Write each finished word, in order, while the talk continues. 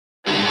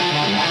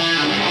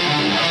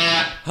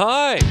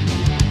Hi.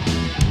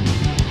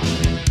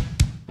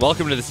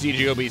 Welcome to the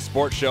CJOB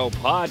Sports Show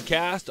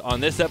podcast. On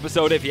this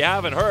episode, if you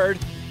haven't heard,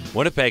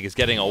 Winnipeg is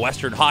getting a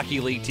Western Hockey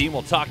League team.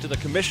 We'll talk to the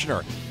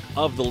commissioner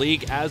of the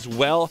league as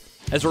well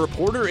as a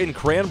reporter in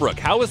Cranbrook.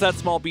 How is that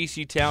small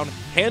BC town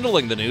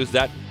handling the news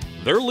that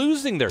they're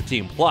losing their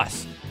team?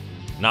 Plus,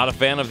 not a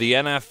fan of the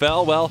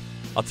NFL? Well,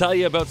 I'll tell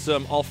you about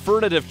some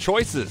alternative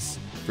choices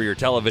for your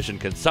television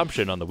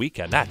consumption on the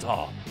weekend. That's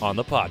all on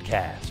the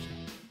podcast.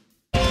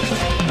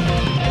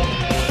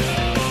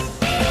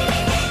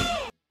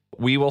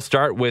 We will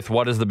start with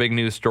what is the big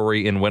news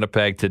story in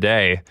Winnipeg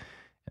today,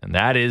 and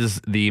that is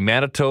the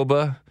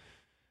Manitoba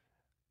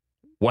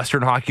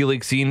Western Hockey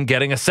League scene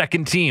getting a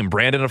second team.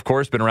 Brandon, of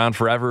course, been around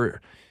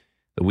forever,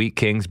 the Wheat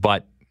Kings,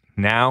 but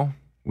now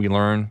we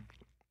learn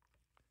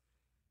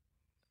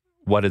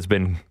what has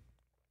been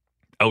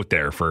out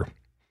there for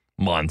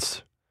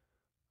months,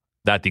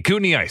 that the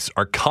Kootenay Ice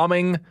are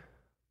coming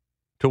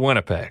to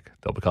Winnipeg.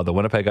 They'll be called the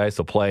Winnipeg Ice.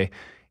 They'll play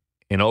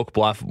in Oak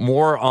Bluff.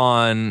 More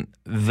on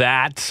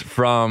that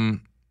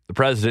from the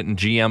president and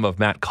GM of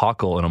Matt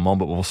Cockle in a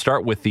moment. But we'll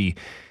start with the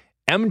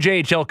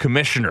MJHL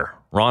commissioner,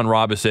 Ron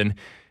Robison,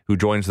 who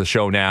joins the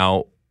show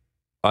now.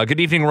 Good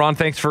evening, Ron.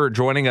 Thanks for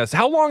joining us.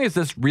 How long has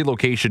this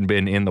relocation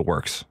been in the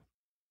works?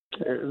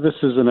 This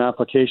is an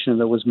application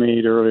that was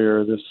made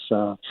earlier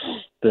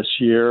this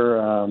year,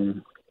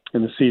 in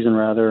the season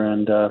rather,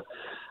 and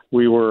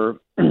we were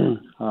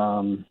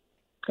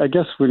I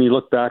guess when you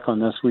look back on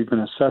this, we've been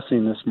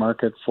assessing this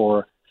market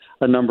for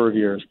a number of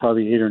years,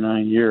 probably 8 or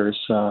 9 years,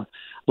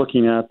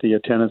 looking at the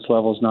attendance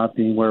levels not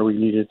being where we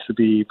needed to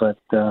be. But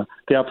the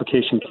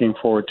application came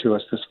forward to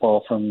us this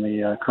fall from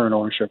the current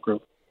ownership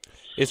group.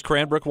 Is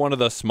Cranbrook one of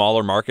the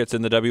smaller markets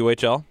in the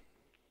WHL?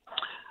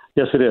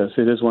 Yes, it is.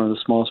 It is one of the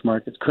smallest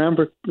markets.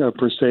 Cranbrook,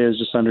 per se, is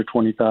just under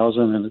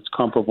 20,000, and it's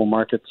comparable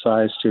market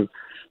size to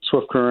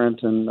Swift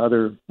Current and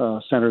other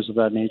centers of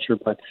that nature,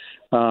 but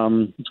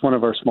it's one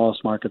of our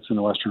smallest markets in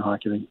the Western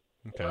Hockey League.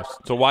 Okay,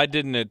 so why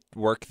didn't it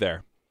work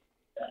there?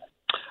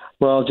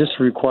 Well, it just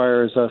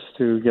requires us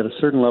to get a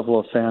certain level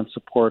of fan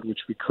support, which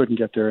we couldn't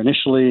get there.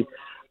 Initially,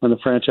 when the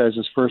franchise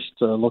was first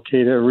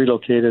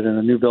relocated and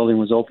a new building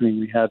was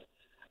opening, we had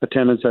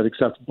attendance at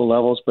acceptable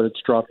levels, but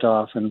it's dropped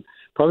off. And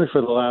probably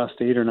for the last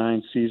 8 or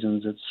 9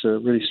 seasons,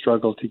 it's really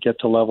struggled to get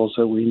to levels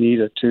that we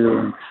need it to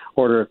in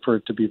order for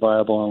it to be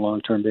viable on a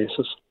long-term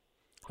basis.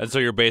 And so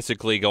you're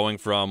basically going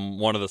from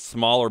one of the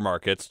smaller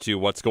markets to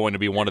what's going to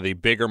be one of the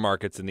bigger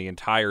markets in the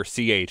entire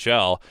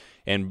CHL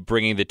and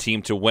bringing the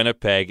team to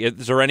Winnipeg.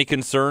 Is there any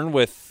concern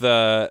with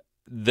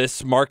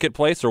this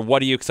marketplace, or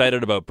what are you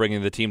excited about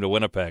bringing the team to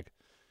Winnipeg?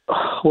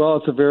 Well,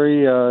 it's a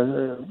very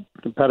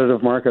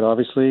competitive market,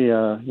 obviously,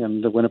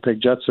 and the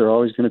Winnipeg Jets are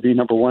always going to be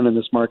number one in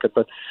this market.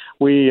 But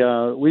we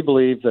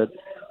believe that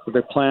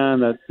the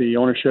plan that the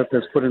ownership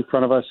has put in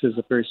front of us is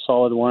a very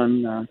solid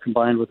one,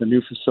 combined with a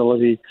new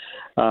facility.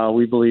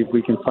 We believe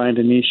we can find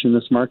a niche in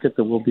this market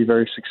that will be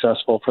very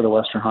successful for the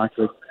Western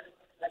Hockey League.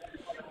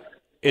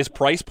 Is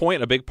price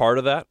point a big part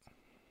of that?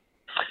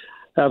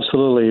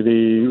 Absolutely.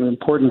 The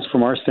importance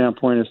from our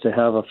standpoint is to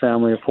have a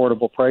family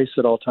affordable price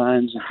at all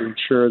times and to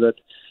ensure that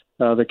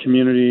the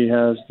community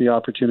has the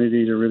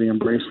opportunity to really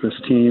embrace this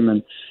team.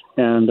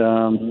 And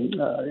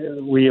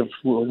we have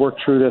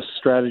worked through this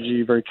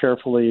strategy very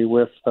carefully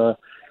with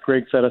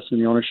Greg Fettis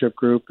and the ownership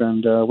group,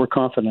 and we're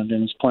confident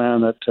in his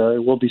plan that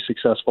it will be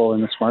successful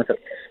in this market.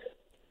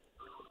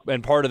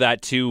 And part of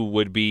that, too,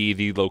 would be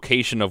the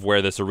location of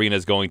where this arena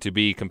is going to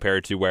be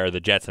compared to where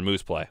the Jets and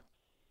Moose play.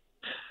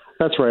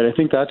 That's right. I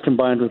think that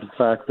combined with the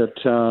fact that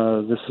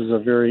this is a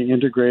very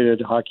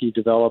integrated hockey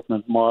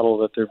development model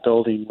that they're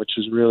building, which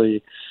is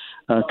really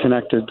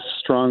connected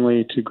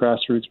strongly to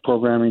grassroots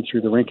programming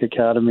through the Rink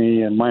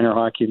Academy and minor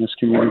hockey in this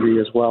community,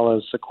 as well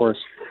as, of course,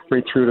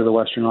 right through to the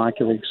Western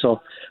Hockey League.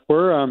 So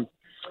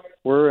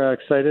we're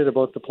excited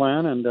about the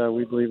plan, and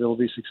we believe it will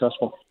be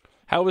successful.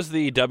 How has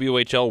the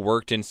WHL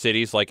worked in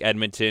cities like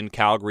Edmonton,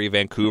 Calgary,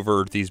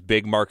 Vancouver, these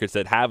big markets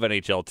that have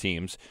NHL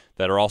teams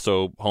that are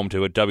also home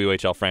to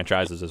WHL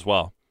franchises as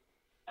well?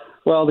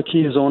 Well, the key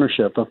is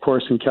ownership. Of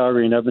course, in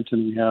Calgary and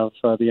Edmonton, we have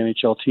the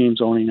NHL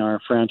teams owning our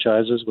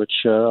franchises, which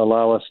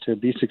allow us to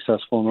be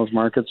successful in those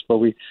markets. But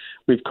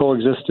we've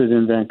coexisted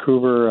in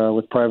Vancouver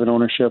with private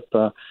ownership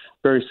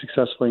very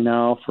successfully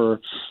now for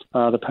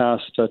the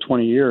past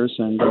 20 years,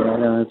 and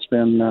it's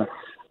been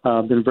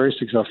a very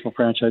successful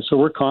franchise. So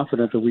we're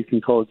confident that we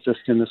can coexist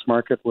in this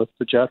market with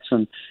the Jets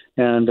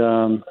and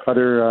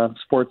other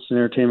sports and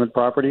entertainment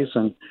properties,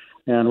 and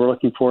we're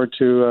looking forward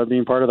to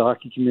being part of the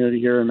hockey community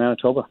here in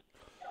Manitoba.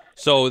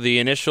 So the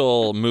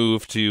initial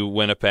move to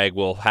Winnipeg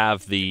will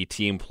have the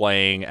team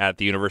playing at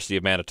the University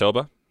of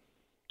Manitoba?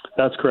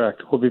 That's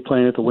correct. We'll be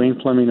playing at the Wayne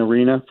Fleming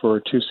Arena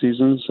for 2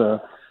 seasons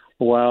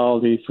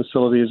while the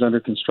facility is under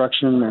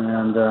construction,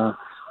 and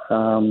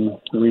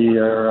we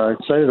are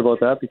excited about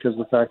that because of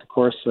the fact, of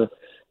course,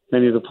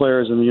 many of the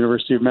players in the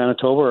University of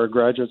Manitoba are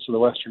graduates of the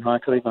Western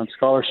Hockey League on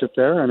scholarship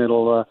there, and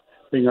it'll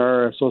bring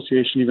our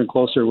association even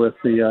closer with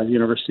the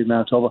University of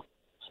Manitoba.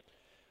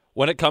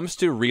 When it comes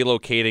to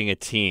relocating a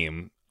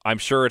team, I'm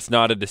sure it's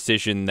not a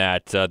decision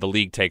that the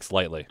league takes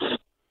lightly.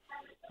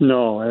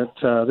 No,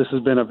 this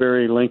has been a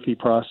very lengthy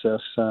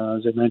process.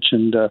 As I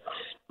mentioned,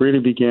 really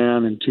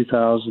began in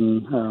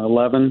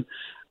 2011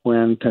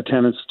 when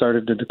attendance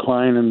started to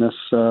decline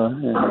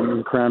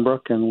in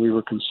Cranbrook, and we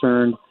were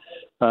concerned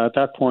at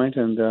that point,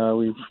 and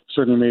we've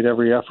certainly made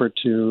every effort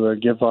to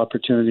give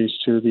opportunities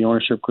to the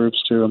ownership groups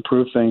to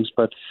improve things,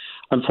 but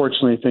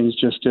unfortunately things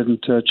just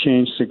didn't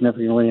change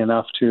significantly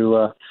enough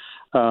to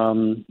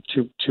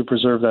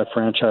preserve that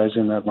franchise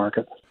in that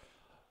market.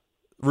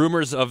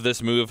 Rumors of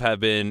this move have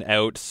been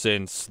out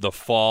since the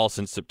fall,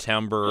 since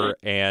September,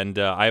 and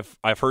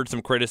I've heard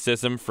some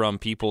criticism from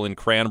people in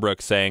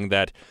Cranbrook saying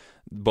that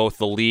both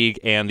the league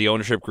and the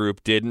ownership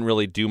group didn't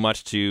really do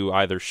much to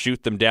either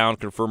shoot them down,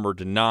 confirm, or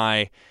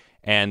deny,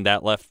 and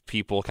that left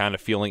people kind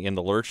of feeling in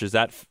the lurch. Is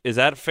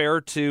that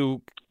fair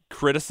to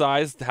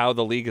criticize how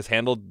the league has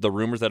handled the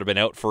rumors that have been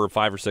out for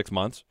 5 or 6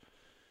 months?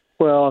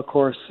 Well, of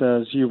course,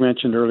 as you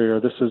mentioned earlier,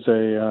 this is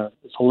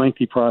it's a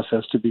lengthy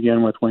process to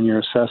begin with when you're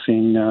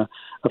assessing a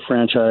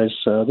franchise.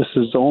 This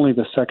is only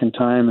the second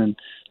time in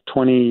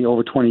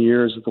over 20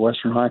 years that the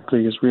Western Hockey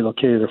League has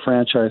relocated a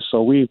franchise.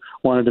 So we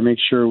wanted to make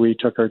sure we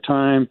took our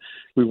time.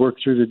 We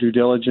worked through the due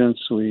diligence.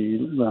 We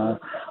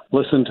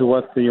listened to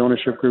what the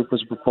ownership group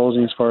was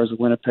proposing as far as the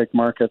Winnipeg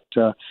market.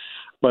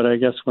 But I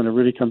guess when it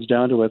really comes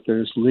down to it,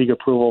 there's league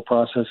approval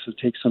process that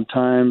takes some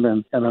time,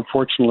 and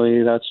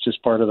unfortunately, that's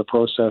just part of the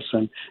process.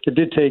 And it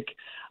did take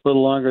a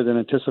little longer than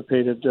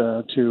anticipated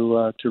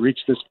to reach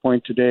this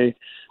point today.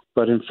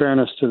 But in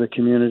fairness to the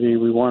community,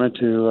 we wanted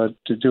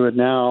to do it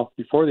now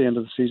before the end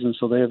of the season,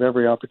 so they have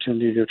every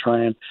opportunity to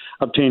try and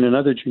obtain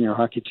another junior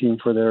hockey team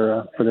for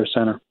their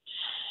center.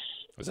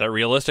 Is that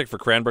realistic for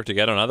Cranbrook to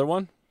get another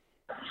one?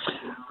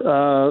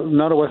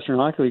 Not a Western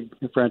Hockey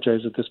League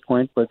franchise at this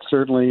point, but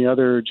certainly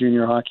other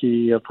junior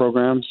hockey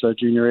programs,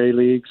 junior A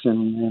leagues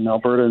in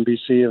Alberta and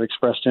BC have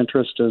expressed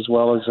interest, as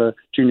well as a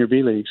junior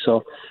B league.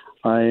 So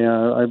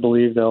I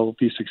believe they'll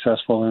be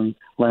successful in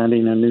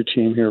landing a new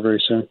team here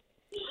very soon.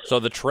 So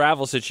the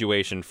travel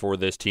situation for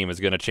this team is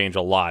going to change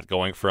a lot,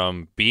 going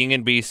from being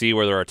in BC,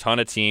 where there are a ton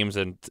of teams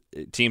and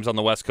teams on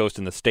the West Coast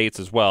and the States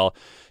as well,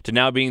 to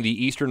now being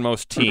the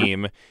easternmost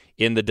team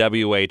in the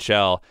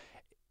WHL.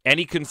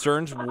 Any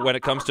concerns when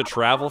it comes to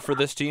travel for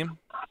this team?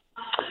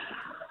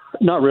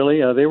 Not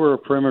really. They were a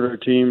perimeter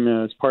team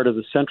as part of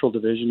the Central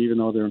Division, even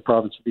though they're in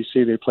province of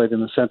BC. They played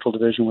in the Central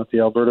Division with the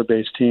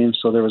Alberta-based team,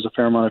 so there was a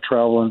fair amount of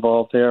travel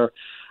involved there.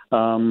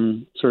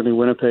 Certainly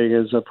Winnipeg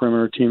is a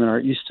perimeter team in our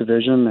East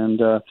Division, and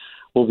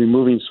we'll be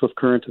moving Swift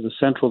Current to the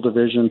Central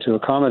Division to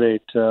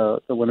accommodate the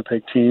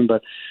Winnipeg team.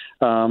 But,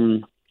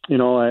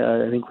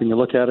 I think when you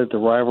look at it, the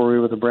rivalry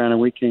with the Brandon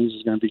Wheat Kings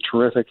is going to be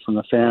terrific from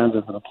the fans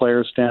and from the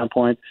players'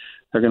 standpoint.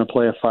 They're going to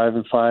play a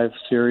 5-5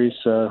 series,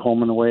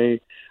 home and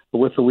away,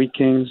 with the Wheat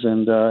Kings,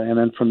 and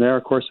then from there,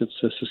 of course, it's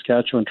the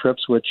Saskatchewan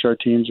trips, which our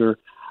teams and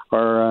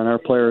our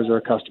players are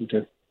accustomed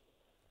to.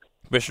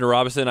 Commissioner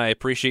Robison, I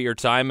appreciate your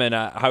time, and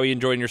how are you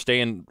enjoying your stay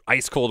in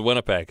ice-cold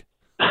Winnipeg?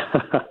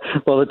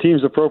 Well, the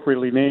team's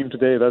appropriately named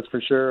today, that's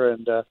for sure,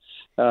 and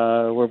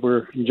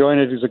we're enjoying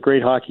it. It's a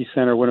great hockey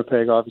center,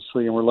 Winnipeg,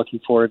 obviously, and we're looking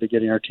forward to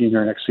getting our team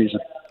here next season.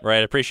 Right,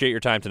 I appreciate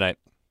your time tonight.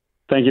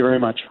 Thank you very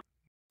much.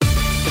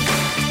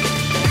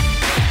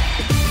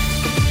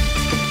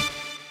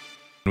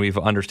 We've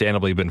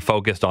understandably been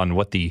focused on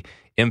what the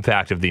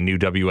impact of the new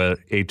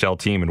WHL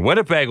team in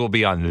Winnipeg will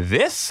be on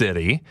this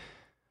city.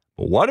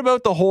 But what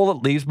about the hole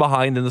it leaves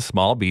behind in the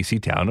small BC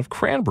town of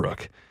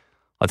Cranbrook?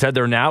 Let's head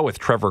there now with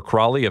Trevor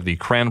Crawley of the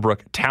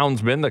Cranbrook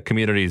Townsman, the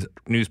community's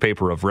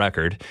newspaper of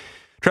record.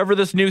 Trevor,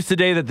 this news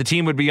today that the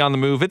team would be on the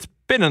move, it's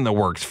been in the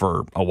works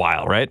for a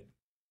while, right?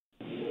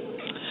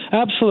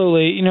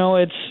 Absolutely.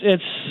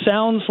 It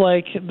sounds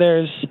like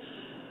there's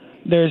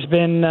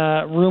been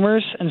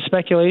rumors and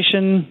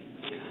speculation.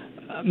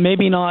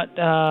 Maybe not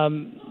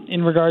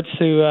in regards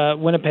to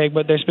Winnipeg,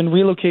 but there's been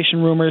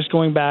relocation rumors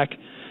going back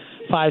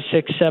 5,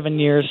 6, 7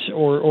 years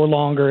or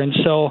longer. And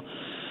so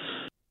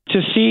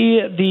to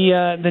see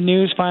the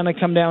news finally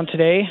come down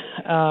today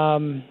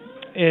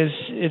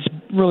it's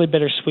really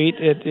bittersweet.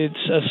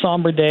 It's a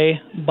somber day,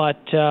 but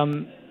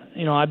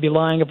I'd be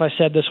lying if I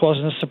said this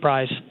wasn't a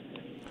surprise.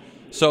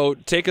 So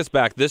take us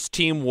back. This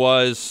team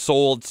was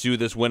sold to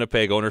this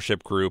Winnipeg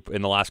ownership group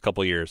in the last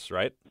couple of years,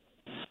 right?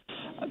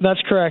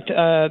 That's correct.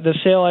 The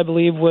sale, I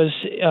believe, was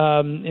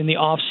in the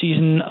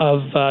off-season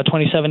of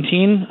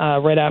 2017,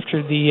 right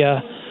after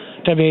the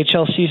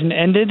WHL season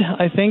ended,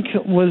 I think,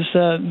 was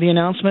the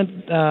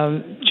announcement,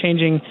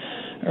 changing,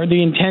 or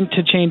the intent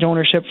to change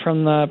ownership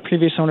from the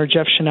previous owner,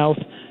 Jeff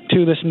Chenauth,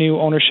 to this new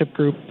ownership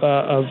group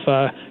of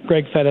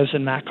Greg Fettes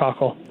and Matt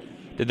Cockle.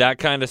 Did that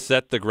kind of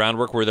set the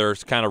groundwork where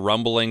there's kind of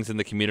rumblings in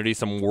the community,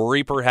 some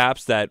worry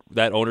perhaps that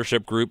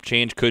ownership group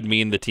change could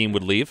mean the team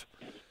would leave?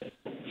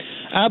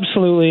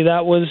 Absolutely.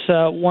 That was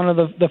one of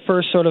the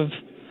first sort of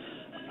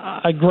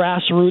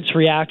grassroots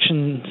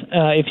reaction,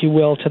 if you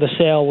will, to the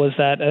sale, was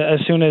that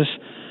as soon as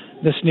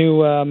this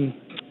new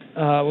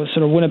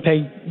sort of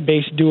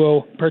Winnipeg-based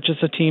duo purchased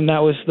the team, that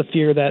was the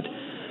fear that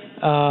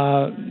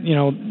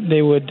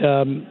they would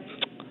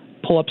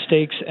pull up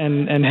stakes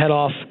and head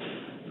off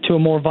to a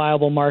more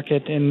viable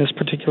market, in this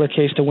particular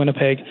case to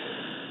Winnipeg.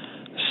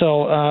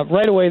 So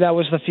right away that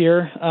was the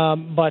fear,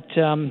 but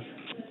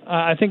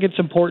I think it's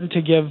important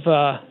to give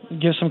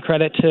some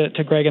credit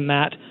to Greg and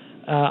Matt.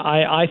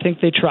 I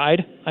think they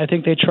tried. I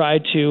think they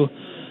tried to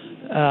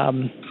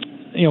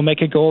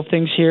make a go of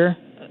things here.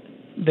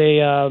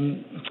 They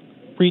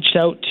reached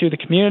out to the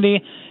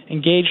community,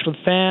 engaged with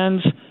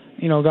fans,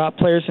 got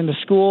players into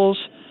schools,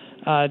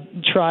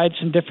 tried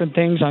some different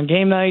things on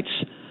game nights.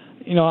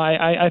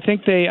 I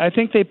think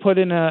they put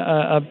in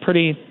a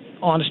pretty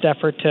honest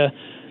effort to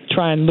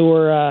try and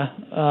lure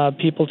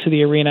people to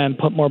the arena and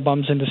put more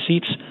bums into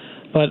seats.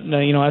 But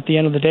at the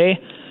end of the day,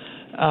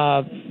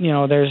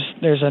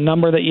 there's a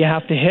number that you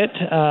have to hit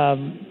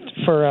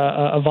for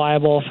a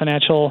viable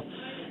financial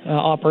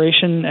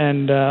operation,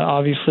 and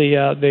obviously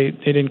they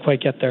didn't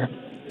quite get there.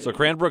 So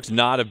Cranbrook's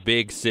not a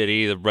big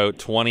city, about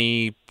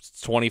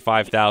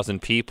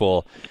 25,000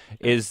 people.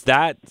 Is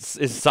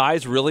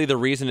size really the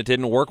reason it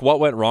didn't work? What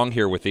went wrong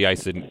here with the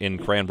ice in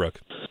Cranbrook?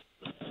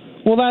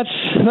 Well,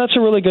 that's a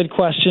really good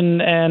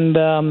question, and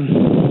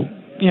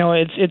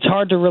it's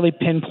hard to really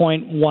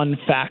pinpoint one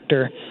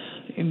factor.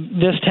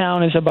 This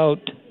town is about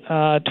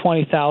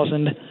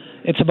 20,000.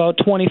 It's about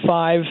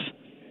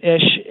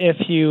 25-ish if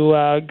you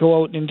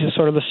go out into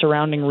sort of the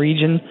surrounding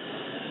region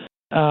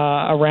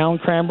around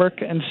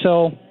Cranbrook, and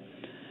so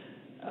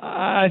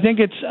I think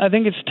it's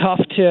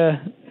tough to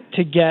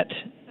get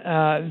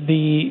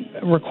the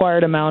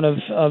required amount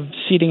of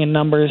seating and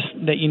numbers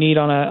that you need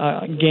on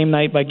a game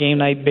night by game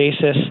night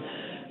basis,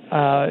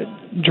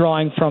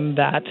 drawing from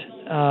that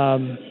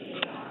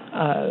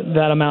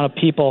amount of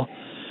people.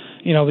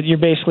 You're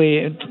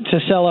basically, to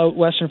sell out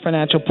Western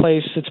Financial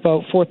Place, it's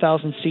about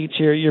 4,000 seats.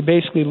 You're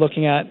basically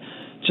looking at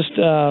just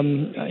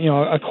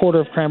a quarter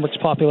of Cranbrook's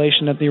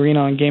population at the arena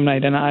on game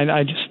night, and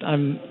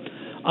I'm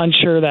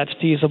unsure that's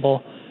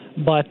feasible.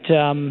 But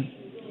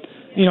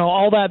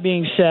all that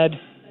being said,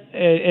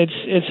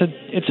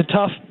 it's a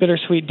tough,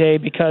 bittersweet day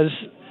because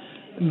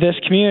this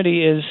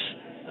community is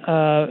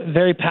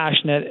very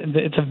passionate.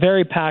 It's a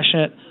very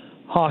passionate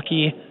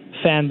hockey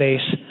fan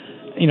base.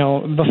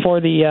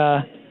 Before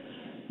the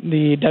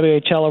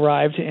WHL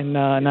arrived in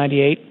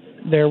 '98,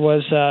 there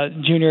was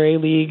Junior A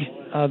League.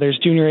 There's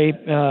Junior A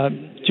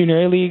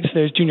leagues.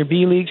 There's Junior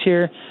B leagues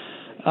here.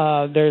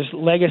 There's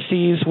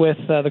legacies with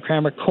the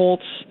Cranbrook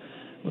Colts,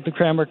 with the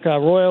Cranbrook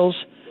Royals.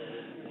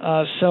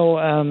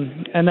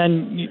 And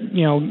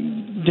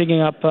then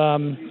digging up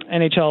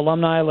NHL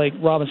alumni like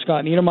Robin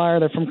Scott Niedermeyer.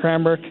 They're from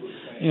Cranbrook.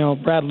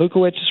 Brad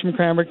Lukowicz is from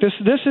Cranbrook.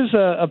 This is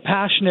a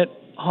passionate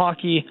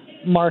hockey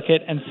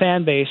market and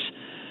fan base,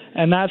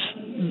 and that's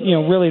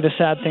really the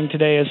sad thing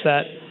today is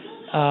that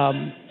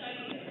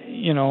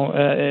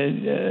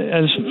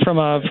as from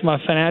a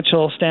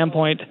financial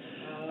standpoint,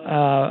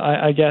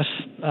 I guess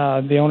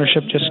the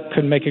ownership just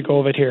couldn't make a go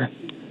of it here.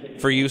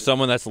 For you,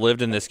 someone that's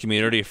lived in this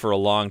community for a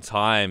long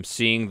time,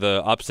 seeing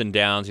the ups and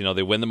downs,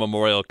 they win the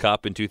Memorial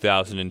Cup in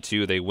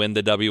 2002, they win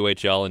the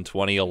WHL in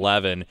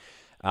 2011,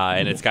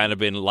 and it's kind of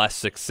been less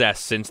success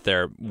since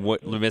they're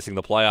missing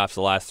the playoffs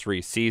the last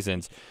 3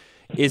 seasons.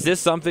 Is this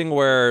something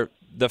where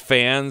the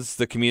fans,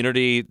 the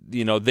community,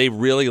 they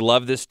really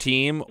love this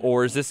team,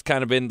 or has this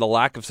kind of been the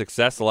lack of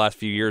success the last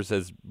few years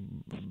has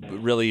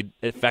really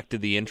affected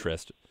the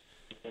interest?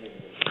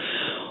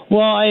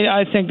 Well,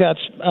 I think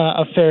that's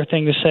a fair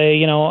thing to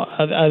say.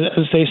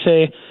 As they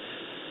say,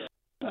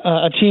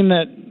 a team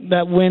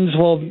that wins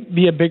will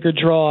be a bigger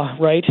draw,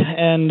 right?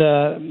 And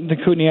the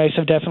Kootenay Ice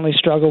have definitely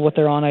struggled with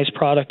their on-ice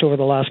product over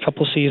the last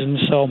couple seasons.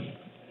 So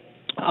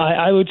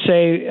I would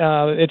say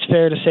it's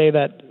fair to say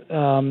that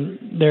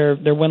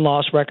their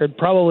win-loss record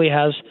probably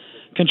has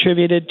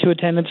contributed to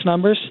attendance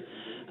numbers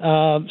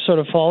sort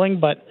of falling.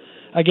 But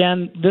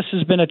again, this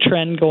has been a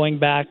trend going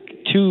back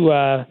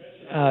to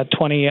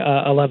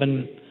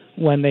 2011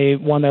 when they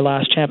won their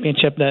last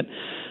championship, that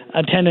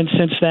attendance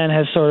since then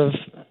has sort of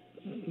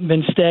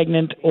been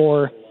stagnant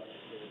or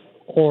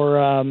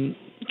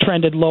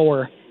trended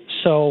lower.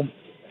 So,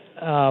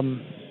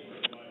 again,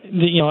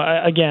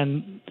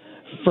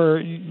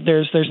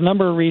 there's a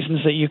number of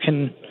reasons that you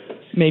can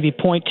maybe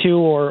point to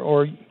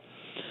or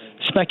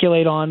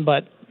speculate on,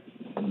 but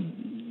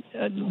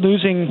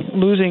losing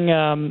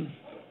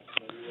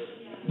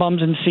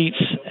bums in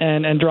seats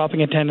and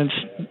dropping attendance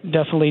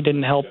definitely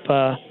didn't help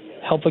the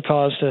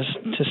cause to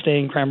stay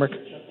in Cranbrook.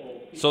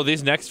 So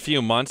these next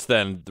few months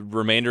then, the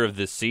remainder of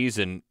this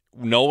season,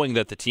 knowing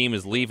that the team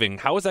is leaving,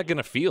 how is that going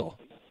to feel?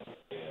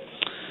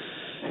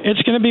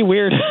 It's going to be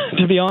weird,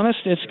 to be honest.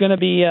 It's going to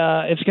be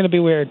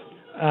weird.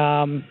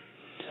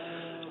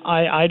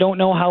 I don't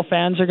know how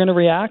fans are going to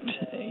react.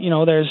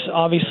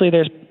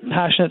 There's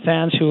passionate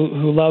fans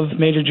who love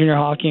major junior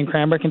hockey in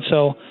Cranbrook, and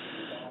so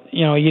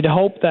you'd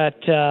hope that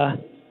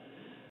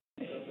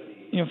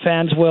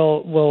fans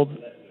will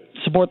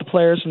support the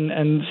players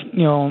and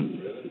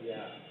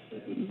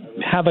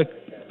have a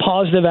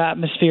positive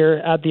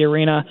atmosphere at the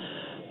arena.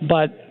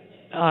 But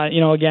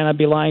again, I'd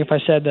be lying if I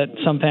said that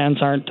some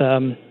fans aren't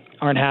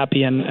aren't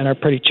happy and are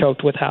pretty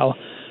choked with how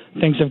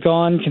things have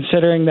gone,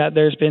 considering that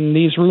there's been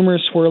these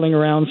rumors swirling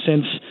around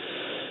since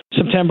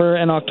September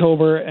and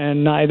October,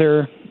 and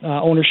neither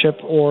ownership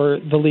or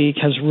the league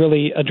has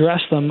really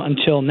addressed them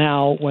until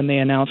now when they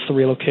announced the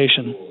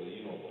relocation.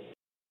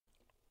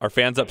 Are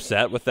fans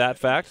upset with that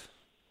fact?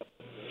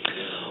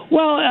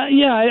 Well,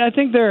 I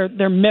think they're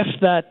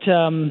miffed that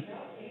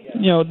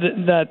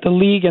that the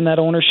league and that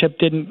ownership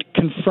didn't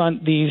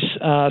confront these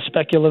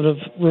speculative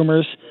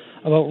rumors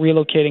about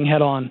relocating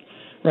head on.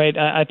 Right?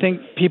 I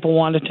think people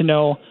wanted to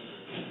know,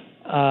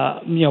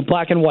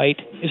 black and white: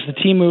 is the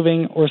team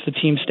moving or is the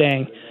team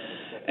staying?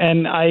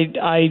 And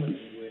I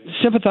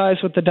sympathize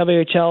with the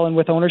WHL and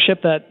with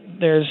ownership that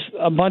there's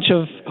a bunch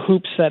of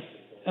hoops that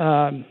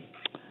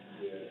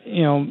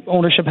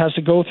ownership has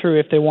to go through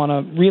if they want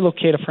to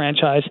relocate a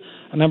franchise,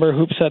 a number of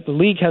hoops that the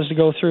league has to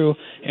go through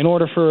in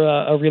order for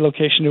a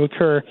relocation to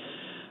occur.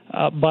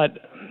 But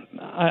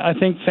I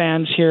think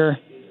fans here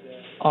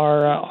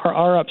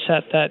are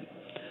upset that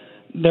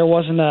there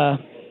wasn't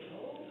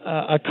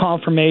a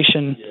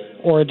confirmation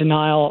or a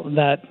denial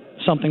that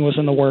something was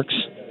in the works.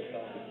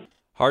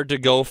 Hard to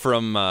go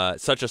from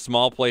such a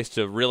small place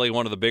to really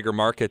one of the bigger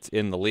markets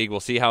in the league. We'll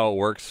see how it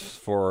works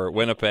for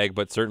Winnipeg,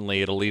 but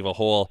certainly it'll leave a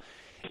hole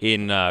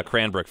in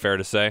Cranbrook, fair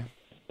to say?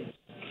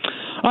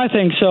 I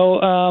think so.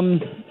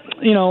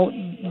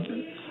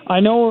 I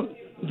know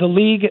the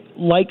league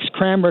likes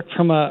Cranbrook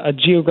from a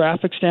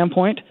geographic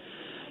standpoint.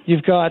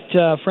 You've got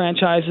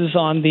franchises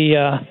on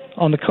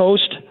the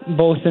coast,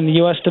 both in the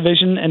U.S.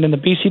 division and in the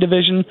BC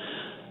division,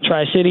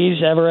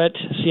 Tri-Cities, Everett,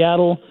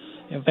 Seattle,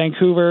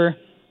 Vancouver,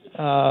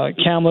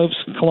 Kamloops,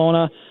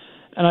 Kelowna,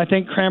 and I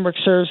think Cranbrook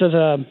serves as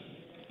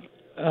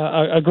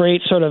a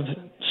great sort of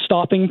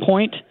stopping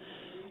point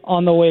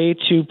on the way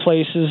to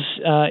places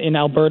in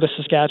Alberta,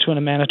 Saskatchewan,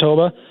 and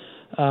Manitoba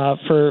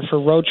for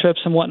road trips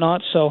and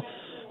whatnot. So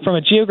from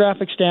a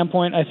geographic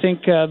standpoint, I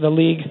think the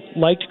league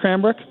liked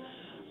Cranbrook,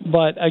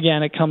 but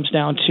again, it comes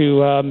down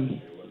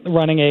to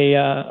running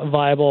a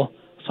viable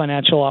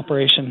financial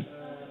operation.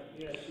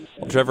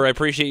 Well, Trevor, I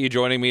appreciate you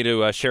joining me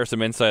to share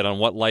some insight on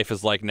what life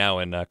is like now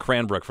in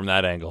Cranbrook from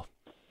that angle.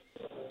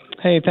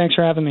 Hey, thanks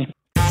for having me.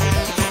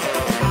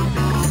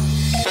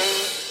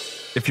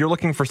 If you're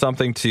looking for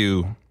something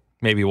to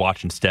maybe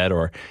watch instead,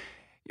 or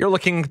you're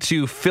looking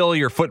to fill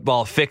your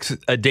football fix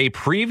a day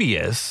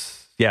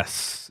previous,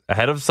 yes,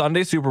 ahead of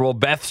Sunday's Super Bowl,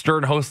 Beth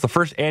Stern hosts the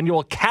first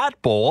annual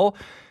Cat Bowl,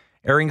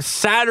 airing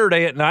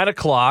Saturday at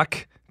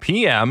 9:00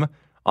 p.m.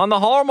 on the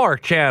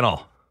Hallmark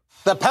Channel.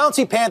 The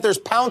Pouncy Panthers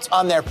pounce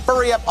on their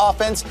furry-up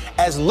offense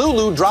as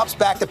Lulu drops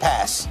back to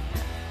pass.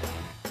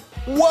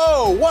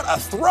 Whoa, what a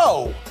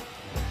throw!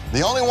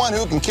 The only one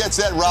who can catch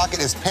that rocket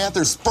is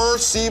Panthers'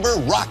 first receiver,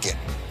 Rocket.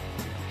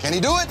 Can he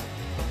do it?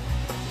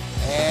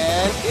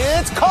 And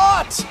it's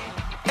caught!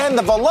 And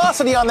the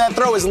velocity on that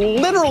throw is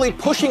literally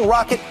pushing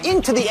Rocket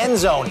into the end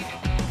zone.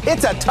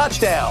 It's a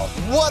touchdown.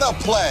 What a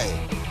play!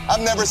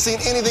 I've never seen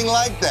anything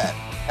like that.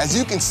 As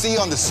you can see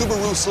on the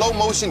Subaru slow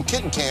motion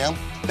kitten cam,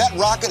 that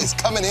rocket is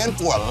coming in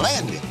for a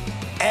landing.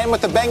 And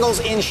with the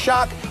Bengals in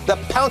shock, the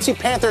Pouncy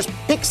Panthers,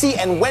 Pixie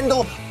and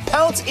Wendell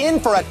pounce in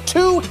for a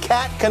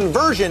 2-cat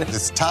conversion.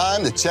 It's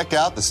time to check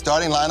out the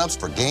starting lineups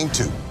for Game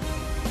 2.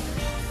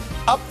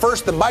 Up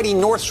first, the mighty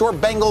North Shore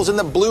Bengals in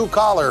the blue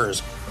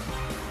collars.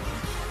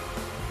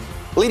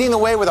 Leading the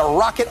way with a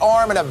rocket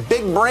arm and a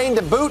big brain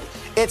to boot,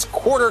 it's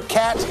quarter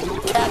cat,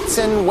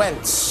 Katzen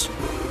Wentz.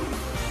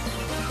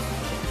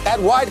 At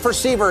wide for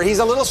Seaver, he's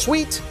a little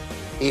sweet,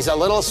 he's a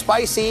little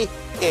spicy,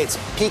 it's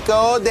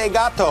Pico de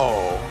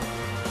Gato.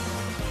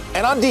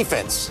 And on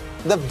defense,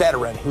 the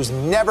veteran who's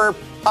never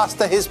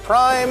pasta his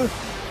prime,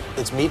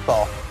 it's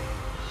Meatball.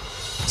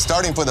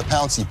 Starting for the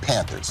Pouncy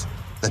Panthers,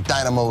 the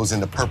Dynamos in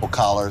the purple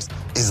collars,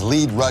 is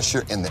lead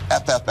rusher in the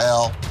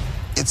FFL.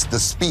 It's the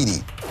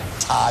speedy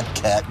Todd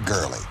Cat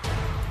Gurley.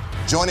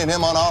 Joining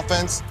him on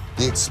offense,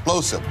 the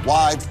explosive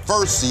wide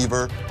first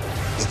receiver,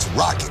 it's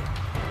Rocket.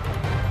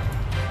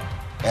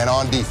 And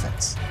on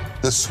defense,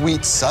 the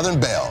sweet Southern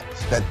Belle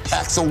that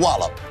packs a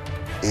wallop,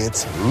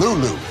 it's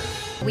Lulu.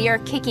 We are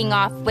kicking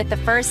off with the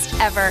first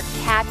ever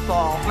Cat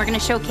Bowl. We're going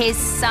to showcase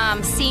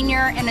some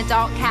senior and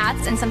adult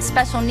cats and some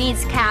special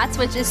needs cats,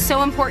 which is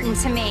so important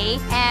to me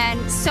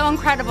and so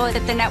incredible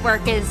that the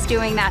network is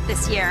doing that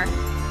this year.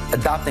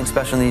 Adopting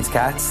special needs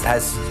cats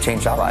has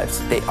changed our lives.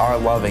 They are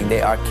loving,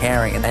 they are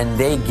caring, and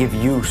they give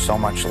you so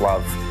much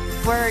love.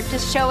 We're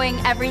just showing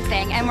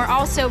everything, and we're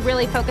also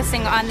really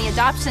focusing on the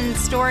adoption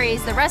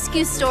stories, the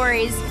rescue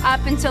stories,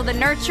 up until the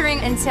nurturing,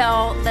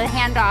 until the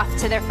handoff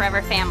to their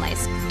forever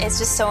families. It's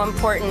just so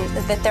important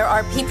that there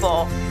are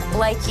people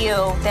like you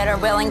that are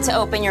willing to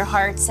open your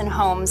hearts and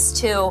homes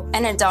to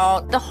an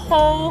adult. The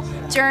whole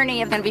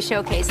journey is going to be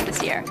showcased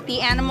this year.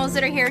 The animals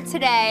that are here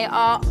today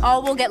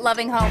all will get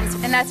loving homes,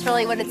 and that's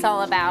really what it's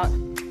all about.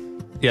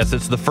 Yes,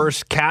 it's the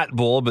first Cat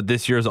Bowl, but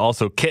this year is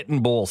also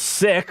Kitten Bowl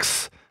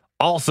 6.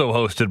 also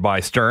hosted by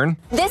Stern.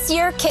 This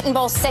year, Kitten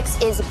Bowl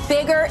 6 is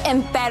bigger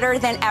and better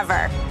than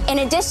ever. In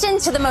addition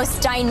to the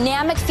most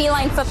dynamic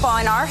feline football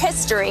in our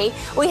history,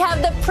 we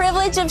have the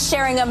privilege of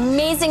sharing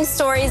amazing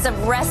stories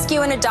of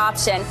rescue and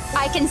adoption.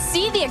 I can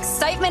see the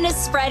excitement is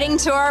spreading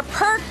to our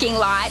parking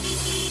lot,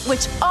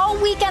 which all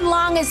weekend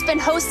long has been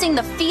hosting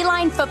the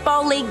Feline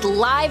Football League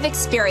live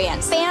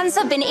experience. Fans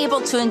have been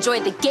able to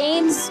enjoy the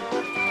games,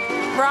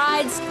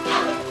 rides,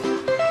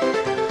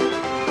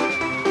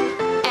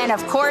 and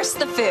of course,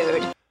 the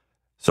food.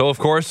 So, of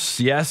course,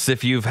 yes,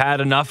 if you've had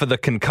enough of the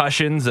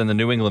concussions and the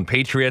New England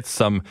Patriots,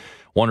 some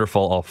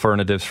wonderful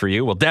alternatives for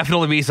you will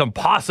definitely be some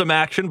possum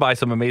action by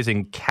some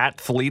amazing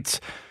cat fleets.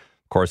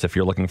 Of course, if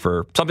you're looking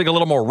for something a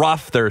little more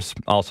rough, there's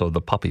also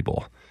the Puppy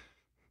Bowl.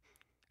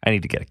 I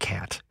need to get a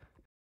cat.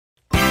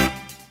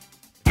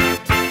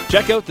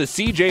 Check out the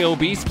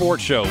CJOB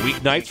Sports Show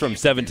weeknights from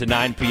 7 to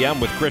 9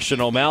 p.m. with Christian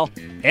O'Mell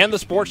and the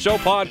Sports Show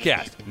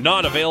podcast.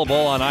 Not available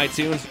on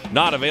iTunes,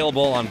 not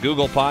available on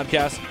Google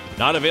Podcasts,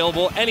 not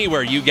available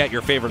anywhere you get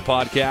your favorite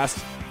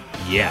podcast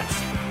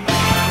yet.